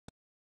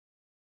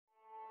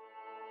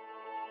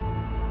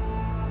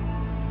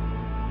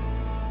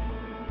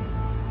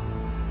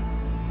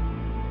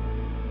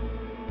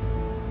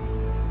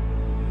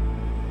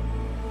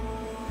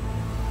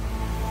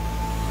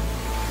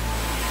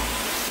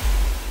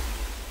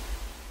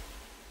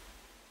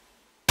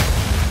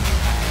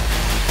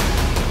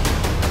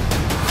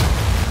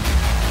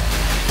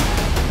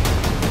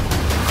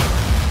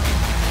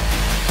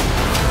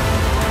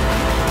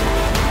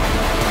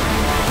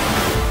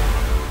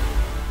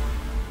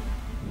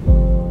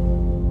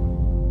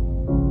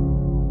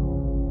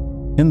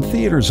In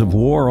theaters of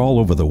war all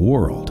over the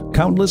world,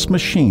 countless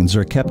machines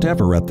are kept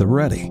ever at the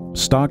ready.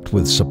 Stocked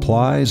with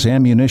supplies,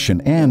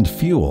 ammunition, and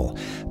fuel,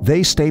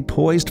 they stay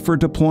poised for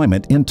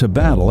deployment into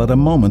battle at a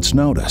moment's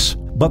notice.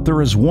 But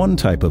there is one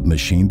type of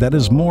machine that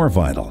is more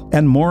vital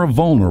and more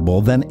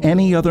vulnerable than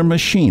any other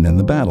machine in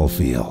the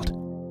battlefield: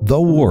 the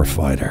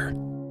warfighter.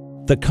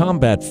 The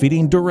Combat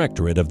Feeding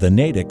Directorate of the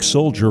Natick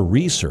Soldier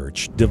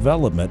Research,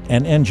 Development,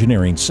 and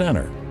Engineering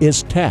Center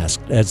is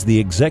tasked as the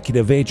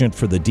executive agent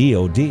for the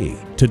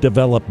DoD to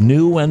develop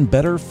new and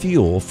better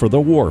fuel for the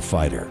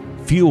warfighter,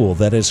 fuel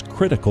that is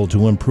critical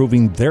to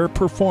improving their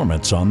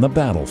performance on the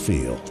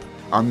battlefield.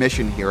 Our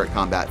mission here at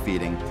Combat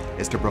Feeding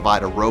is to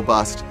provide a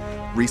robust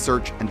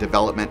research and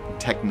development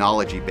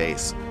technology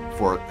base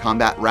for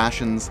combat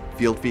rations,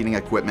 field feeding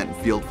equipment,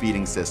 and field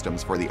feeding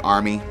systems for the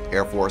Army,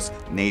 Air Force,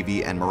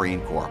 Navy, and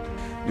Marine Corps.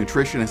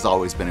 Nutrition has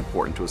always been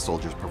important to a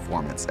soldier's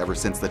performance. Ever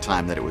since the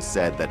time that it was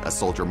said that a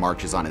soldier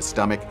marches on his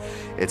stomach,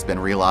 it's been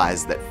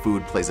realized that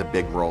food plays a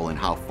big role in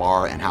how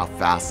far and how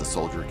fast a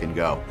soldier can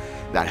go.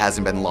 That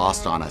hasn't been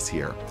lost on us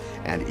here.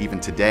 And even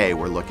today,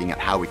 we're looking at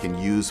how we can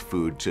use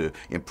food to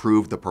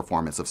improve the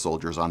performance of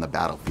soldiers on the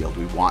battlefield.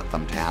 We want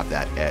them to have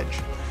that edge.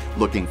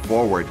 Looking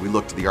forward, we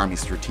look to the Army's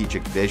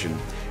strategic vision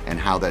and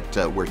how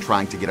that we're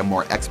trying to get a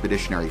more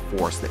expeditionary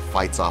force that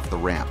fights off the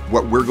ramp.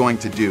 What we're going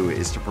to do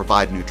is to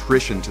provide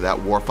nutrition to that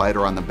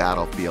warfighter on the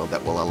battlefield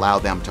that will allow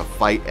them to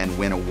fight and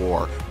win a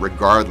war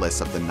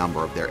regardless of the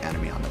number of their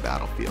enemy on the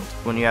battlefield.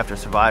 When you have to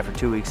survive for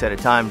 2 weeks at a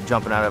time,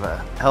 jumping out of a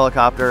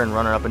helicopter and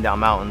running up and down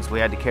mountains, we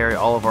had to carry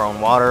all of our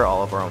own water,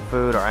 all of our own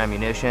food, our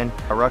ammunition.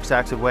 Our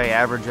rucksacks would weigh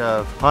average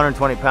of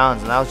 120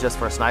 pounds, and that was just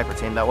for a sniper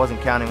team. That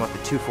wasn't counting what the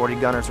 240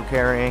 gunners were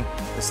carrying,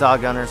 the SAW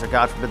gunners, or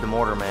God forbid the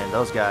mortar men.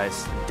 Those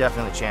guys,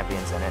 definitely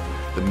champions in it.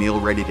 The meal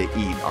ready to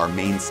eat, our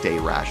mainstay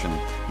ration,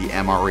 the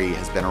MRE,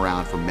 has been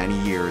around for many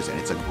years, and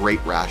it's a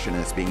great ration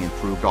and it's being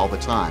improved all the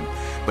time.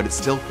 But it's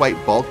still quite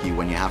bulky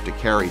when you have to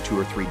carry 2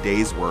 or 3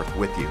 days worth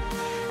with you.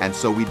 And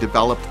so we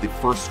developed the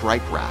First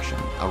Strike ration,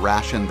 a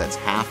ration that's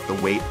half the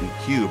weight and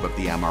cube of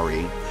the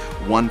MRE.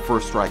 One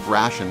First Strike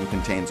ration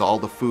contains all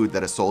the food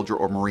that a soldier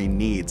or Marine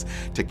needs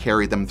to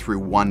carry them through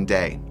one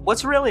day.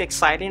 What's really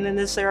exciting in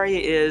this area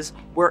is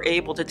we're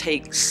able to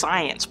take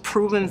science,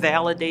 proven,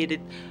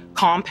 validated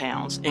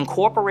compounds,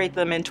 incorporate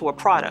them into a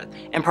product,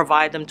 and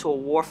provide them to a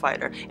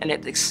warfighter in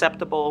an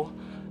acceptable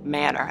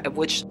manner of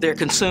which they're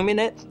consuming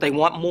it, they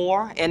want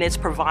more, and it's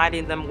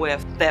providing them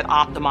with that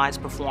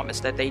optimized performance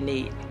that they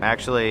need.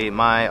 Actually,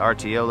 my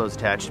RTO that was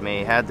attached to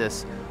me had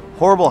this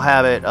horrible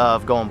habit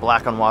of going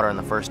black on water on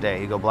the first day.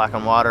 He'd go black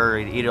on water,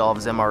 he'd eat all of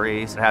his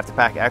MREs, I'd have to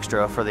pack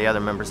extra for the other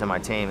members in my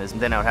team. And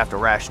then I would have to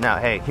ration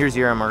out, hey, here's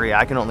your MRE,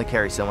 I can only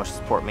carry so much to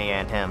support me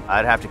and him.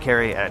 I'd have to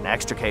carry an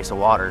extra case of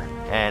water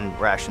and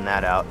ration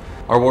that out.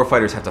 Our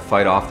warfighters have to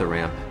fight off the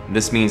ramp.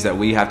 This means that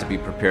we have to be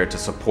prepared to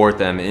support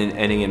them in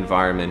any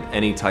environment,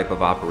 any type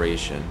of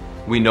operation.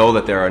 We know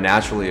that there are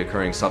naturally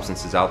occurring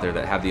substances out there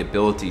that have the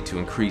ability to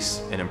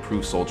increase and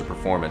improve soldier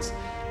performance.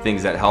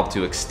 Things that help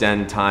to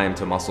extend time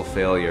to muscle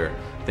failure,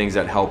 things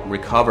that help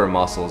recover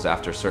muscles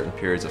after certain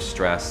periods of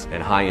stress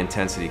and high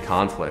intensity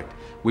conflict.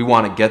 We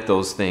want to get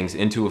those things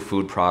into a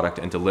food product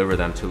and deliver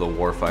them to the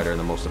warfighter in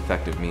the most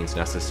effective means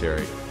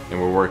necessary, and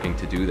we're working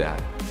to do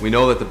that. We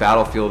know that the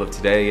battlefield of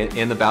today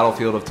and the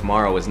battlefield of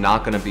tomorrow is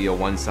not going to be a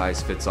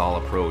one-size-fits-all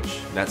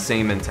approach. That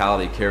same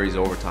mentality carries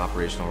over to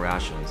operational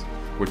rations.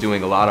 We're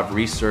doing a lot of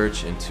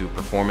research into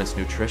performance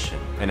nutrition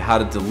and how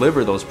to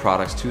deliver those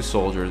products to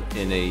soldiers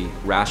in a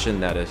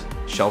ration that is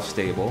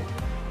shelf-stable,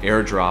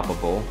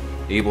 air-droppable,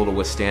 able to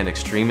withstand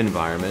extreme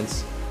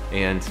environments,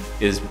 and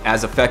is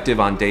as effective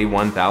on day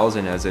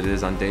 1,000 as it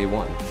is on day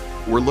 1.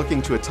 We're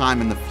looking to a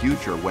time in the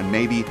future when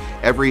maybe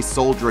every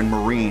soldier and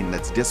Marine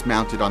that's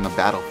dismounted on the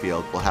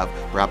battlefield will have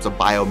perhaps a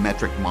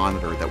biometric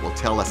monitor that will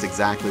tell us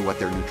exactly what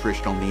their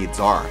nutritional needs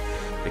are.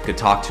 It could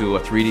talk to a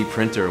 3D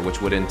printer,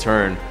 which would in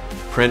turn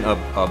print a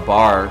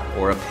bar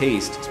or a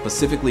paste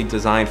specifically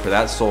designed for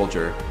that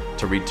soldier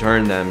to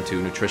return them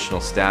to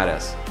nutritional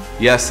status.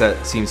 Yes,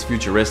 that seems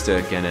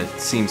futuristic and it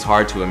seems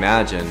hard to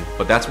imagine,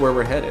 but that's where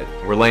we're headed.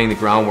 We're laying the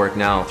groundwork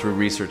now through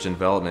research and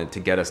development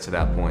to get us to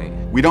that point.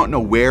 We don't know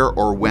where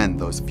or when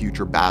those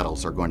future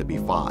battles are going to be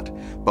fought,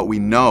 but we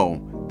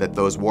know that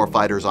those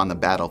warfighters on the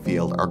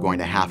battlefield are going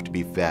to have to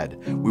be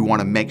fed. We want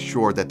to make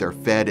sure that they're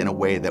fed in a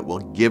way that will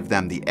give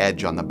them the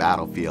edge on the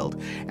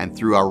battlefield. And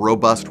through our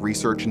robust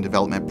research and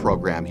development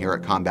program here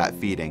at Combat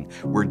Feeding,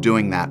 we're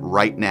doing that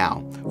right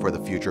now for the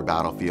future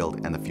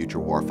battlefield and the future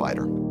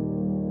warfighter.